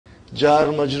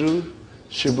jar majroor,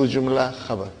 shibu jumla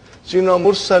khabar. So you know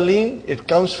mursaleen, it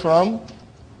comes from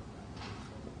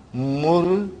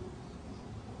mursalun.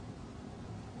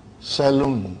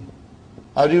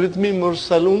 Are you with me?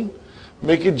 Mursalun.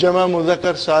 Make it jama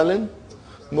mudhakkar salim.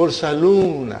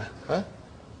 Mursaluna. Huh?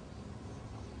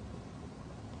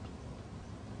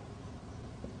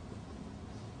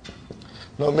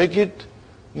 Now make it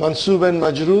mansub and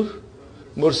majroor.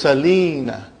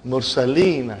 Mursalina.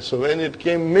 Mursalina. So when it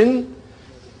came min,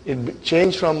 it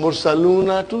changed from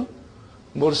mursaluna to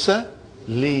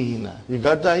mursalina. You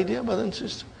got the idea, brother and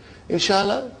sister?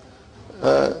 Inshallah,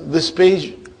 this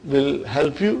page will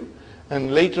help you,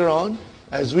 and later on,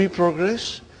 as we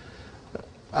progress,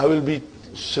 I will be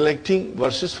selecting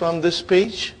verses from this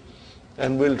page,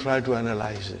 and we'll try to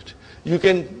analyze it. You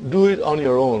can do it on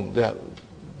your own. There are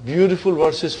beautiful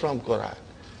verses from Quran.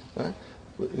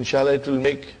 Inshallah, it will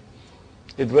make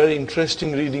it very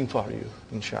interesting reading for you,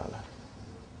 inshallah.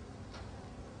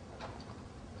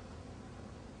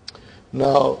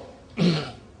 Now,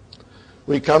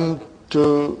 we come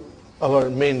to our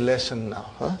main lesson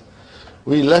now.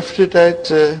 We left it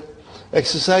at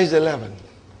exercise 11,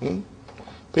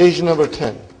 page number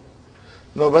 10.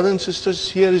 Now, brothers and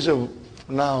sisters, here is a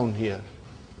noun here.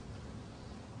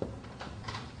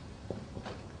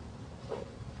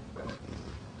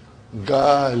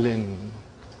 Galin.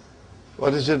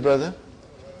 What is it, brother?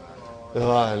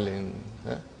 Galin.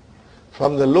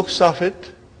 From the looks of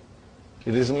it,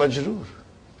 it is majroor.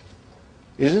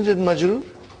 Isn't it majroor?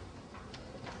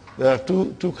 There are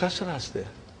two kasras there.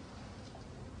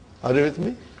 Are you with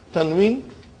me? Tanween,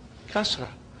 kasra.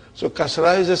 So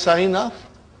kasra is a sign of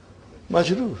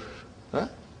majroor.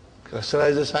 Kasra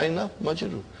is a sign of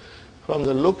majroor. From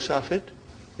the looks of it,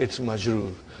 it's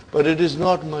majroor. But it is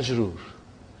not majroor.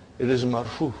 It is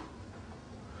marfu.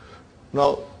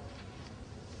 Now,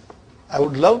 I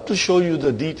would love to show you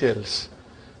the details,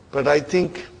 but I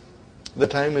think the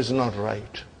time is not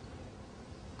right.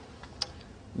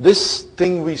 This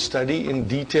thing we study in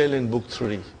detail in book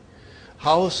 3.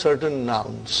 How certain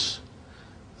nouns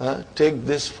take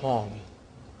this form,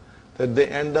 that they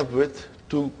end up with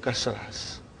 2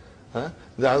 kasras.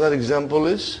 The other example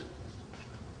is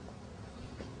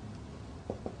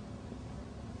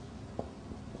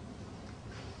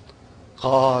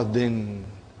qadin.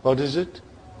 What is it?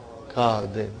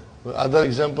 Qadin. The other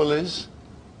example is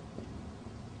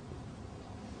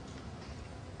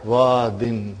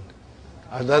wadin.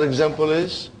 Other example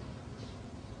is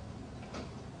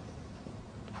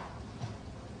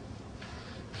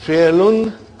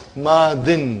fi'lun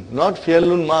madin. Not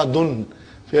fi'lun madun.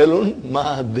 Fi'lun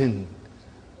madin.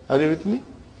 Are you with me?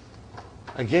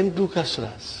 Again 2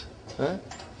 kasras.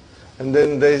 And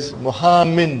then there is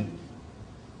muhamin.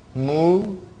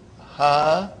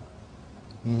 Muhamin.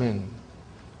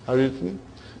 Are you with me?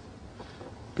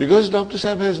 Because Dr.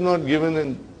 Sahib has not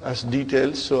given us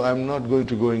details, so I'm not going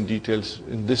to go in details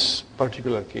in this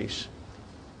particular case.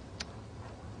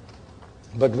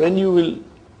 But when you will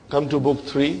come to book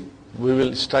 3, we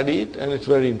will study it, and it's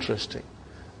very interesting.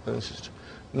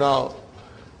 Now,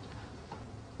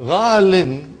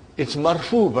 ghalin, it's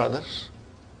marfu, brothers.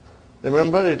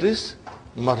 Remember, it is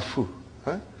marfu.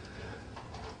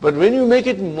 But when you make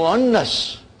it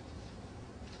muannas,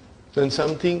 then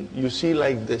something you see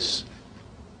like this.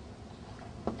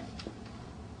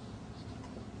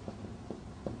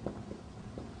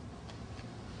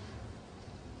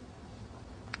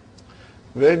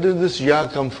 Where did this ya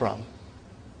come from?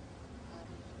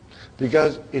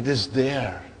 Because it is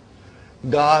there.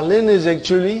 Galin is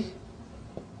actually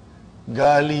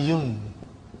galiyun.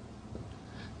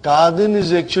 Qadin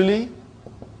is actually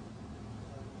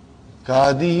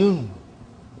qadiyun.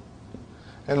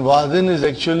 And wadin is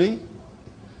actually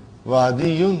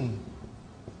wadiyun.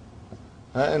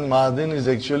 And madin is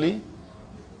actually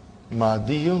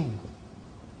madiyun.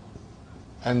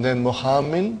 And then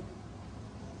muhamin,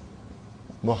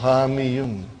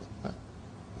 muhamiyun.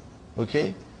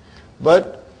 Okay?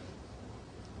 But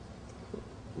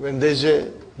when there's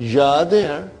a ya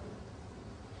there,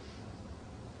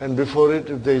 and before it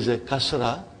if there's a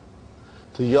kasra,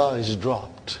 the ya is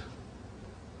dropped.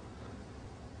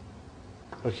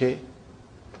 Okay?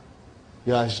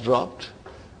 Ya is dropped,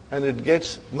 and it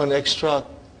gets one extra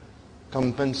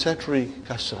compensatory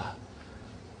kasra.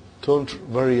 Don't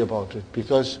worry about it,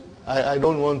 because I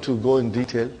don't want to go in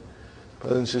detail,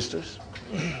 brothers and sisters.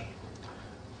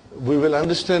 We will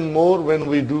understand more when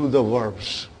we do the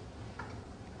verbs.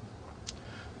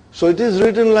 So it is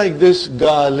written like this,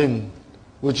 galin,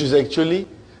 which is actually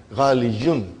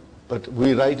ghaliyun, but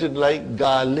we write it like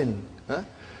galin.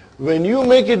 When you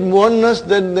make it muannas,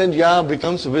 then ya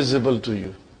becomes visible to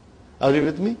you. Are you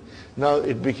with me? Now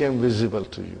it became visible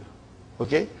to you.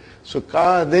 Okay? So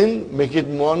qadin, make it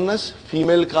muannas,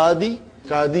 female qadi,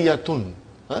 qadiyatun.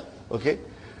 Huh? Okay?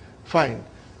 Fine.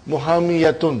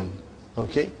 Muhamiyatun.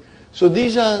 Okay? So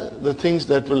these are the things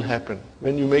that will happen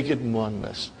when you make it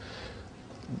muannas.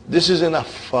 This is enough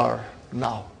for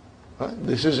now. Huh?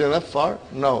 This is enough for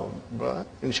now, brother,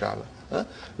 inshallah. Huh?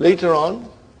 Later on,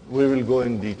 we will go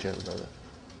in detail, brother.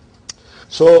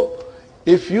 So,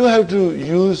 if you have to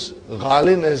use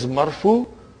ghalin as marfu,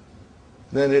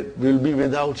 then it will be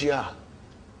without ya.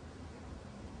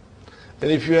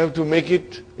 And if you have to make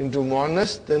it into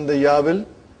muannas, then the ya will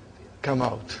come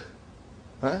out.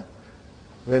 Huh?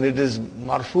 When it is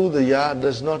marfu, the ya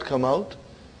does not come out.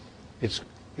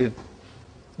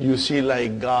 You see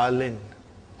like ghalin.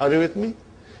 Are you with me?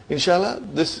 Inshallah,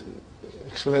 this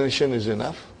explanation is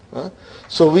enough. Huh?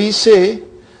 So we say,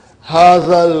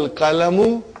 Hazal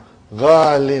kalamu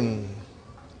ghalin.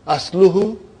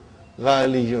 Asluhu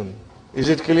ghaliyun. Is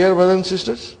it clear, brothers and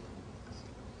sisters?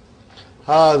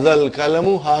 Hazal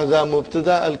kalamu, haza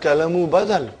mubtada, al kalamu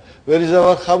badal. Where is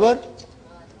our khabar?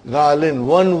 Ghalin.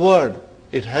 One word.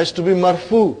 It has to be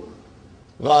marfu.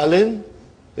 Ghalin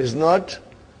is not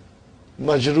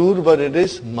majroor, but it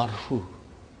is marfu.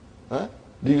 Huh?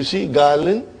 Do you see?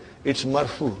 Ghalin, it's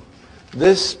marfu.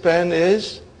 This pen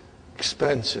is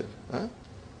expensive. Huh?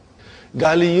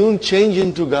 Galiyun change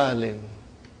into ghalin.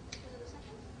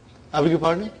 I beg your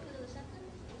pardon?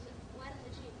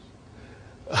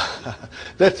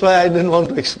 That's why I didn't want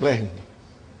to explain.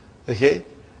 Okay?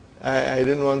 I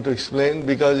didn't want to explain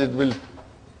because it will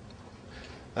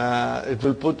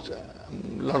put a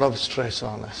lot of stress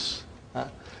on us.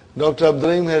 Dr.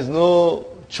 Abdurrahim has no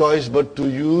choice but to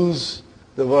use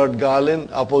the word ghalin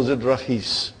opposite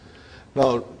rahis.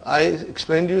 Now, I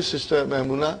explained to you, Sister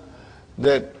Maimuna,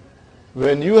 that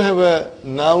when you have a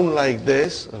noun like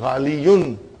this,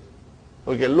 ghaliyun,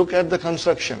 okay, look at the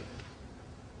construction.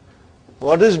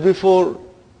 What is before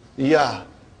ya?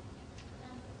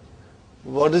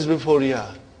 What is before ya?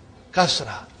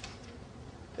 Kasra.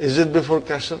 Is it before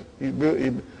kasra?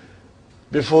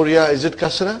 Before ya, is it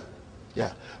kasra?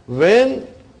 Yeah. When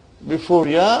before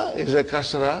ya is a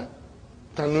kasra,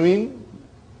 tanween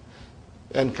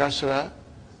and kasra,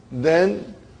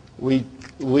 then we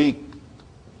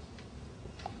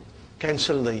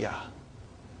cancel the ya.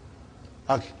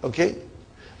 Okay?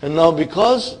 And now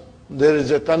because there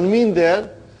is a tanween there,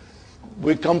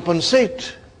 we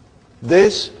compensate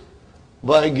this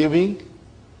by giving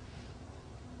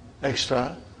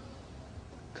extra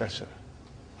kasra.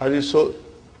 Are you so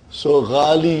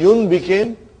ghaliyun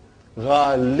became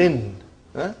ghalin.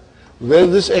 Huh? Where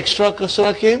this extra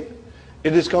kasra came,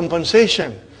 it is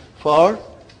compensation for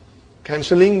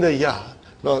cancelling the ya.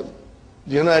 Now,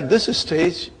 at this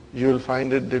stage, you will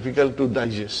find it difficult to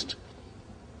digest.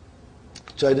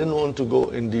 So I didn't want to go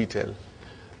in detail.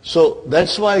 So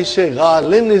that's why I say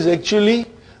ghalin is actually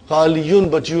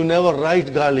ghaliyun, but you never write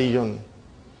ghaliyun.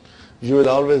 You will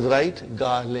always write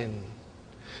ghalin.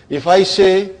 If I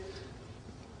say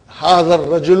hadar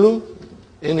rajulu,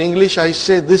 in English I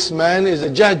say this man is a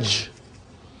judge.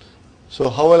 So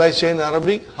how will I say in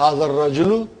Arabic? Hadar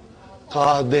rajulu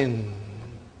qadin.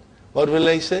 What will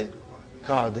I say?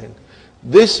 Qadin.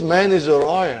 This man is a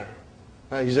lawyer.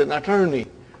 He's an attorney.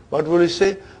 What will he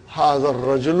say? Hadar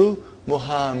rajulu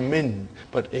muhammin.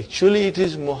 But actually it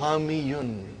is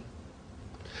muhamiyun.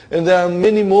 And there are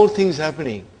many more things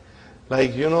happening.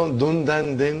 Like, dun,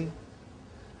 dan, din.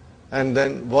 And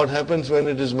then what happens when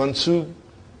it is mansub?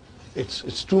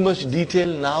 It's too much detail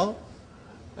now.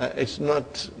 It's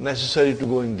not necessary to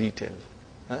go in detail.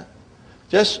 Huh?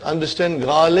 Just understand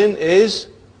ghalin is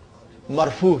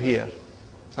marfu here.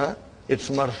 Huh? It's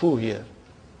marfu here.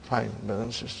 Fine, brother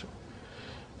and sister.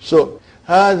 So,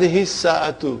 هذه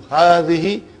الساعة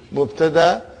هذه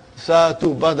مبتدا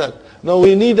ساعة badal. Now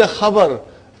we need a khabar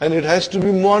and it has to be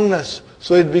muannas.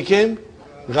 So it became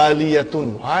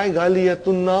ghaliyatun. Why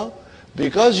ghaliyatun now?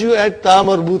 Because you add ta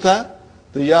marbuta,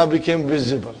 the ya became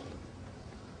visible.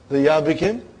 The ya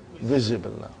became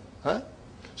visible now. Huh?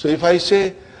 So if I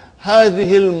say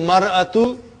هذه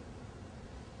المرأة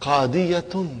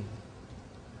قاضية,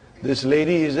 this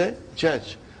lady is a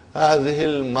judge. هذه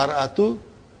المرأة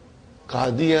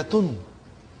قاضية.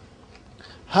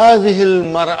 هذه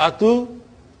المرأة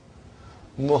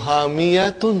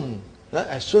محامية.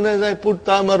 As soon as I put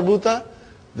ta marbuta,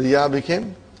 the ya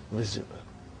became visible.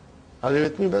 Are you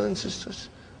with me, brothers and sisters?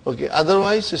 Okay,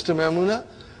 otherwise, Sister Maimuna,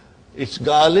 its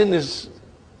ghalin is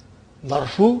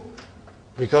marfu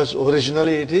because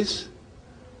originally it is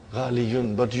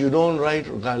ghaliyun, but you don't write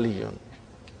ghaliyun.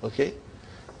 Okay?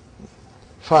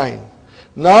 Fine.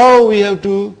 Now we have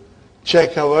to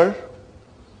check our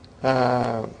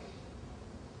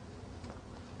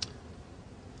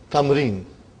tamreen.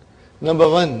 Number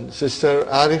 1, Sister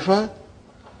Arifa.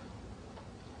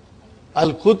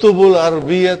 Al-Kutubul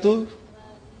Arbiyatu.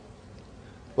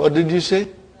 What did you say?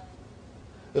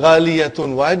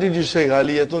 Ghaliyatun. Why did you say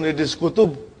Ghaliyatun? It is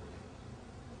Kutub.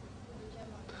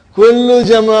 Kullu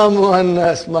Jama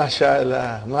Muannas.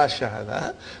 MashaAllah.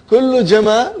 MashaAllah. Kullu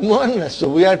Jama Muannas. So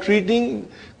we are treating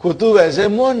Kutub as a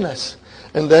Muannas.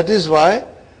 And that is why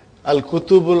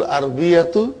Al-Kutubul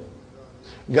Arbiyatu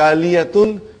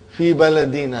Ghaliyatun Fi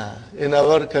Baladina. In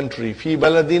our country. Fi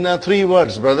Baladina, 3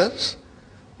 words, brothers.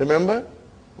 Remember?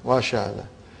 MashaAllah.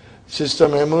 Sister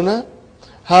Maimuna.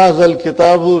 هذا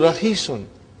الكتاب رخيص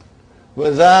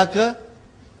وذاك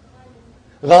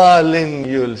غال,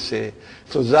 you will say.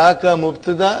 So ذاك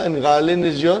مبتدا and غال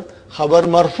is your خبر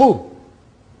مرفوع.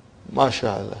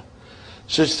 MashaAllah.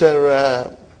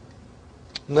 Sister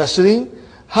Nasreen.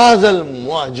 هذا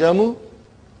المعجم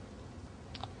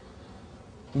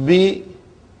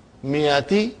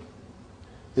بمئة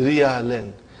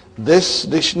ريال. This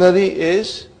dictionary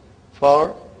is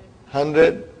for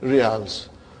 100 riyals.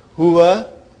 Huwa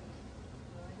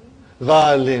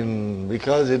Ghalin.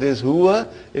 Because it is Huwa,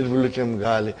 it will become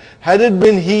Gali. Had it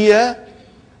been here,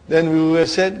 then we would have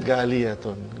said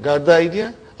Galiyatun. Got the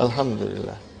idea?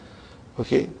 Alhamdulillah.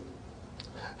 Okay.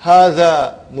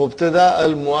 هذا مبتدا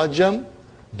المعجم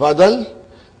بدل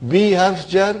بي حرف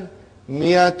جر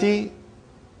مئاتي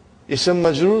اسم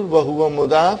مجرور وهو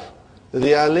مضاف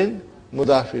ريال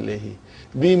مضاف إليه.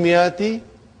 بي مئاتي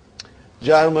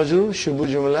جار مجرور شبه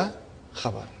جملة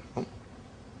خبر.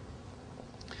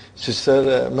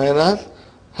 Sister Maynard.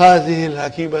 هذه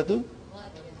الحقيبة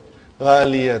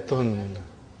غالية.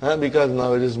 Because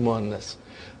now it is muannas.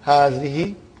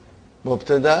 هذه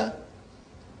مبتدا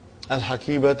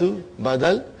الحقيبة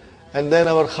بدل and then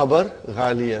our khabar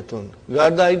غالية.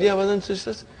 Got the idea, brothers and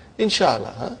sisters?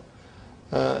 Inshallah.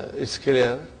 It's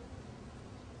clear.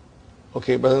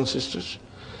 Okay, brothers and sisters.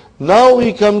 Now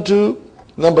we come to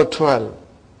number 12.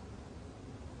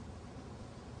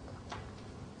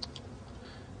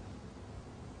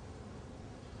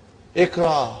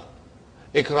 اقرأ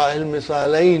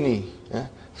المثالين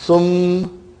ثم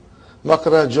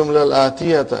مقرأ الجملة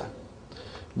الآتية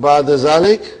بعد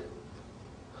ذلك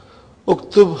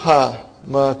اكتبها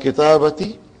مع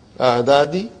كتابة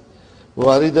أعداد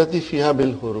واردة فيها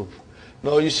بالحروف.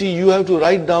 Now you see, you have to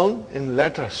write down in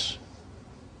letters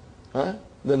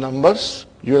the numbers.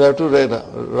 You will have to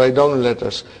write down in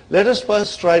letters. Let us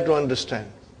first try to understand.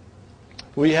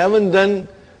 We haven't done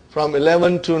from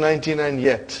 11 to 99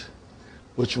 yet,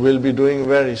 which we'll be doing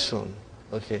very soon.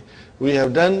 Okay. We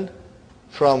have done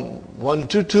from 1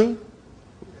 to 2.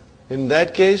 In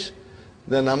that case,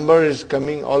 the number is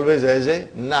coming always as a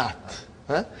nath.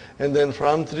 And then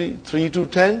from 3 to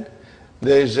 10,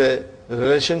 there is a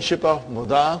relationship of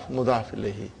mudaf, mudaf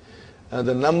ilayhi.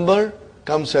 The number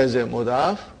comes as a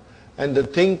mudaf, and the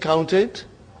thing counted,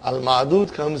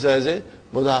 al-ma'dud, comes as a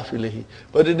mudaf ilayhi.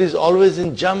 But it is always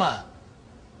in jama.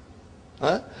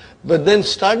 But then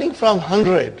starting from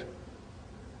 100,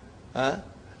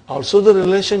 also the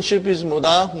relationship is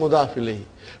mudaf, mudaf ilayhi.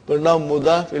 But now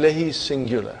mudaf ilayhi is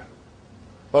singular.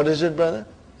 What is it, brother?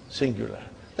 Singular.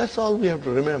 That's all we have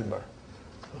to remember.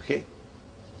 Okay.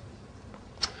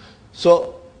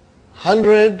 So,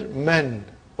 100 men.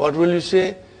 What will you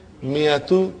say?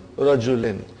 Miyatu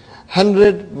rajulin.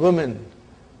 100 women.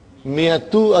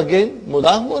 Miyatu again,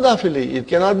 mudaf, mudaf ilayhi. It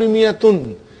cannot be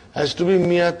miyatun. Has to be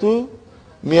miyatul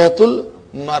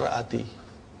mar'ati.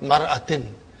 Mar'atin.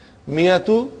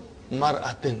 Miyatu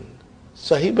mar'atin.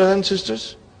 Sahih, brothers and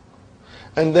sisters?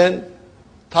 And then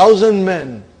 1,000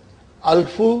 men.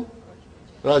 Alfu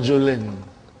rajulin.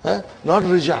 Not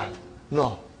rijal.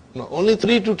 No. Only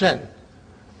 3 to 10.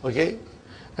 Okay?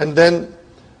 And then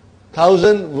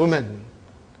 1,000 women.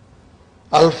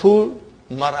 Alfu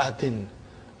mar'atin.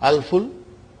 Alful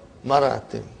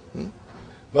mar'atin.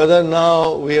 Whether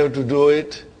now we have to do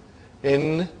it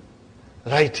in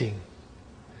writing.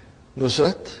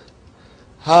 Nusrat.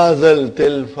 Hazal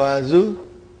tilfazu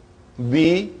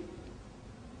bi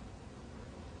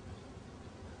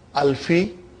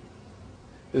alfi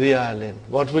riyalin.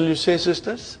 What will you say,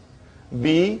 sisters?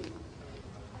 B,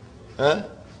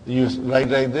 you write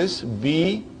like this,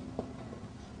 B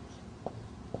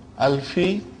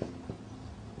alfi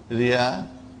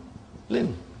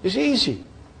riyalin. It's easy.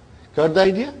 Got the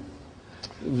idea?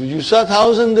 You saw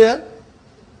 1,000 there.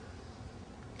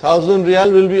 1,000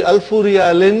 riyal will be alfu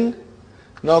riyalin.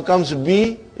 Now comes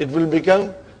B, it will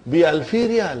become B alfi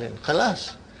riyalin.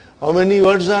 Khalas. How many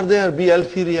words are there? B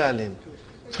alfi riyalin.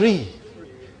 3.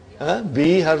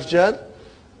 B harf jar,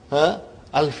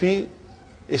 alfi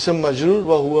ism majroor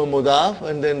wa huwa mudaf,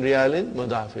 and then riyalin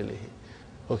mudaf ilayhi.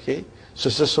 Okay, so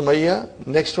Sister Sumayya,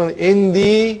 next one, in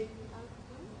the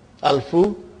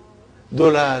alfu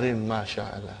dolarin,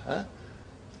 mashallah.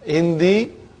 In the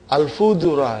alfu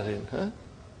dolarin.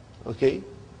 Okay.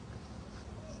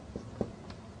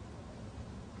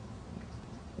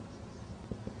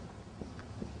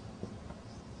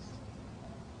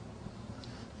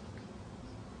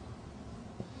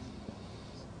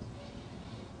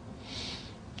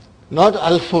 Not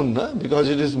alfun, because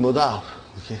it is mudaf.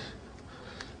 Okay.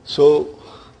 So,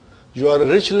 you are a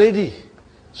rich lady,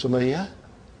 Sumayya.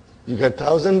 You got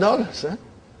 $1,000.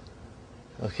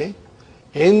 Okay.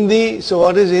 Hindi, so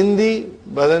what is Hindi,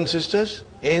 brothers and sisters?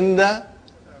 Inda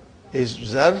is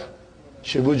zarf,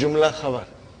 shibu jumla khabar.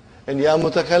 And ya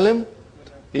mutakallim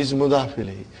is mudaf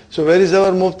ilayhi. So where is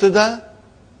our mubtada?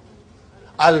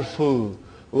 Alfu,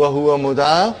 wa huwa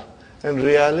mudaf, and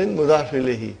riyalin mudaf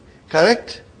ilayhi.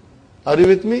 Correct? Are you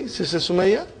with me, Sister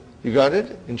Sumayya? You got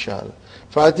it? Inshallah.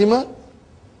 Fatima?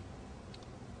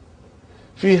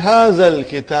 في هذا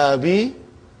الكتاب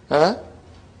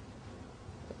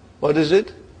what is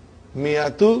it?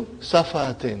 مئة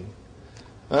صفحة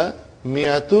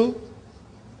مئة